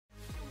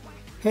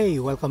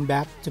Hey, welcome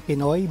back to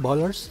Pinoy B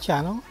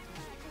channel.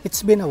 It's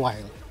been a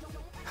while.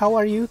 How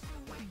are you?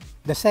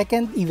 The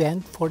second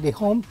event for the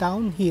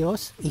hometown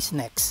heroes is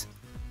next.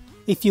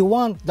 If you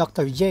want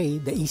Dr. J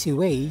the easy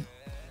way,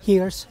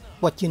 here's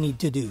what you need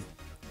to do.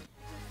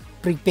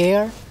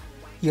 Prepare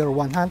your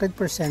 100%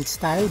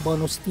 style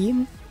bonus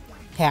team.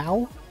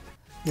 How?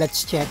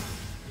 Let's check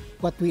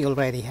what we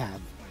already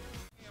have.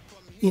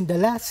 In the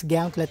last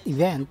Gauntlet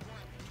event,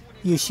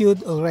 you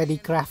should already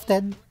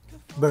crafted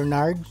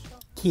Bernard,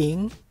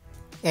 King,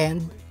 and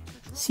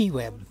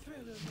Seaweb.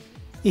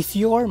 If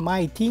your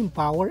My Team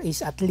power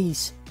is at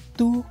least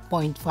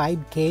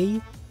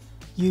 2.5k,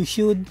 you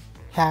should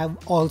have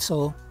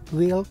also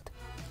Wilt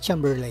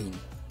Chamberlain.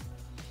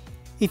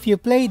 If you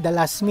played the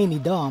last mini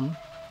dom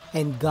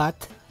and got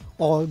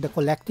all the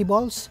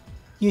collectibles,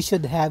 you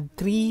should have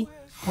 3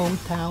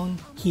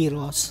 hometown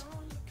heroes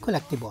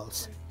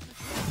collectibles.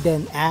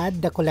 Then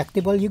add the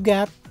collectible you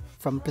got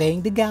from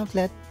playing the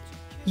Gauntlet.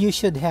 You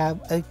should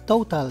have a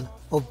total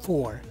of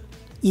 4,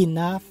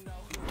 enough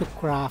to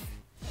craft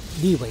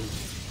D-Wave.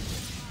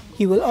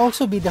 He will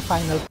also be the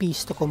final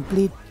piece to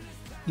complete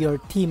your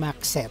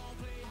T-Max set.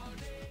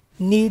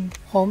 Need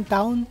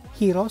hometown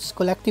heroes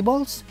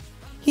collectibles?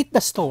 Hit the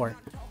store,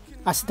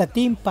 as the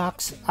team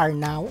packs are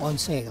now on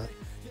sale.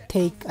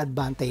 Take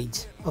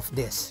advantage of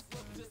this.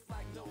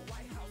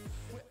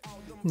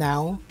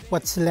 Now,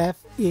 what's left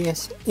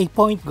is a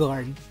point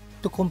guard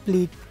to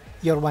complete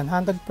your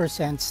 100%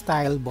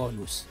 style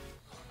bonus.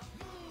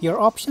 Your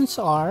options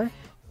are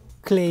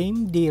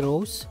claim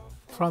D-Rose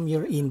from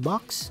your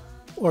inbox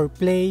or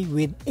play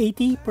with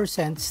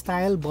 80%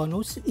 style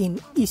bonus in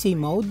easy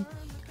mode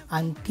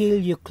until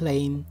you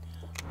claim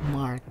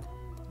Mark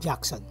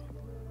Jackson.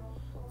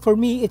 For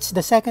me, it's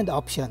the second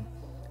option,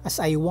 as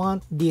I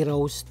want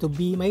D-Rose to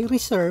be my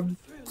reserve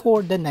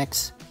for the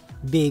next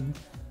big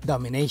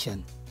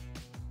domination.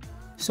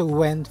 So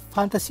when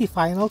Fantasy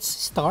Finals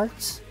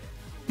starts,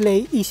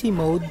 play easy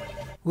mode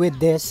with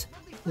this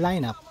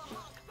lineup.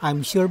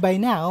 I'm sure by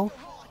now,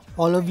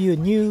 all of you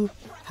knew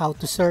how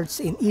to search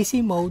in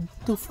easy mode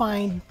to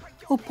find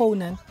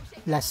opponent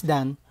less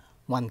than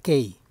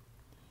 1k.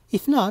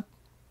 If not,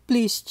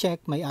 please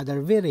check my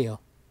other video.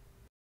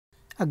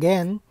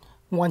 Again,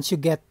 once you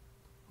get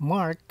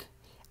Mark,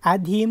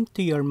 add him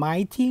to your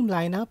My Team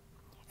lineup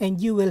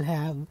and you will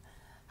have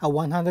a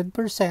 100%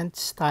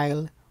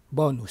 style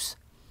bonus.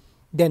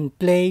 Then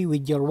play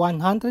with your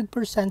 100%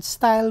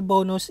 style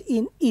bonus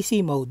in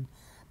easy mode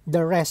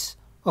the rest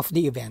of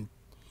the event.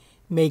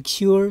 Make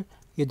sure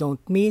you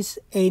don't miss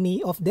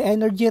any of the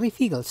energy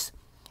refills,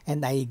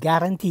 and I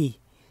guarantee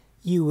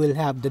you will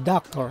have the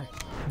doctor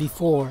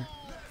before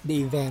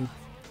the event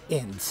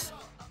ends.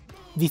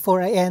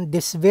 Before I end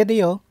this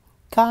video,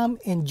 come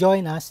and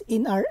join us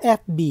in our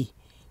FB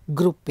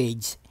group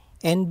page,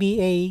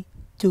 NBA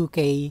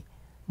 2K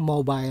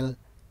Mobile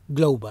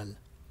Global.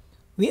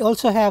 We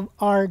also have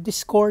our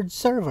Discord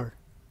server.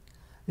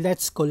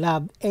 Let's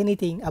collab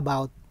anything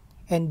about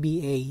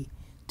NBA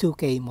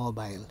 2K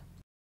Mobile.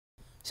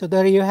 So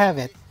there you have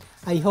it.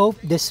 I hope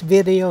this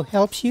video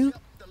helps you.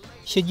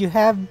 Should you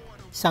have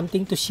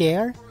something to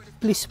share,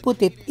 please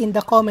put it in the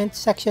comment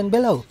section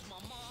below.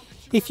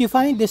 If you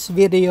find this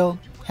video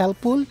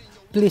helpful,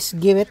 please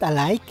give it a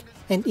like.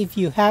 And if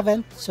you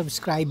haven't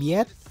subscribed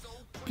yet,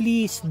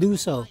 please do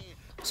so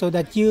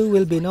that you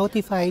will be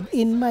notified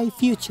in my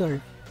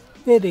future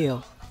video.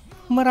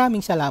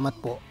 Maraming salamat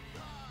po.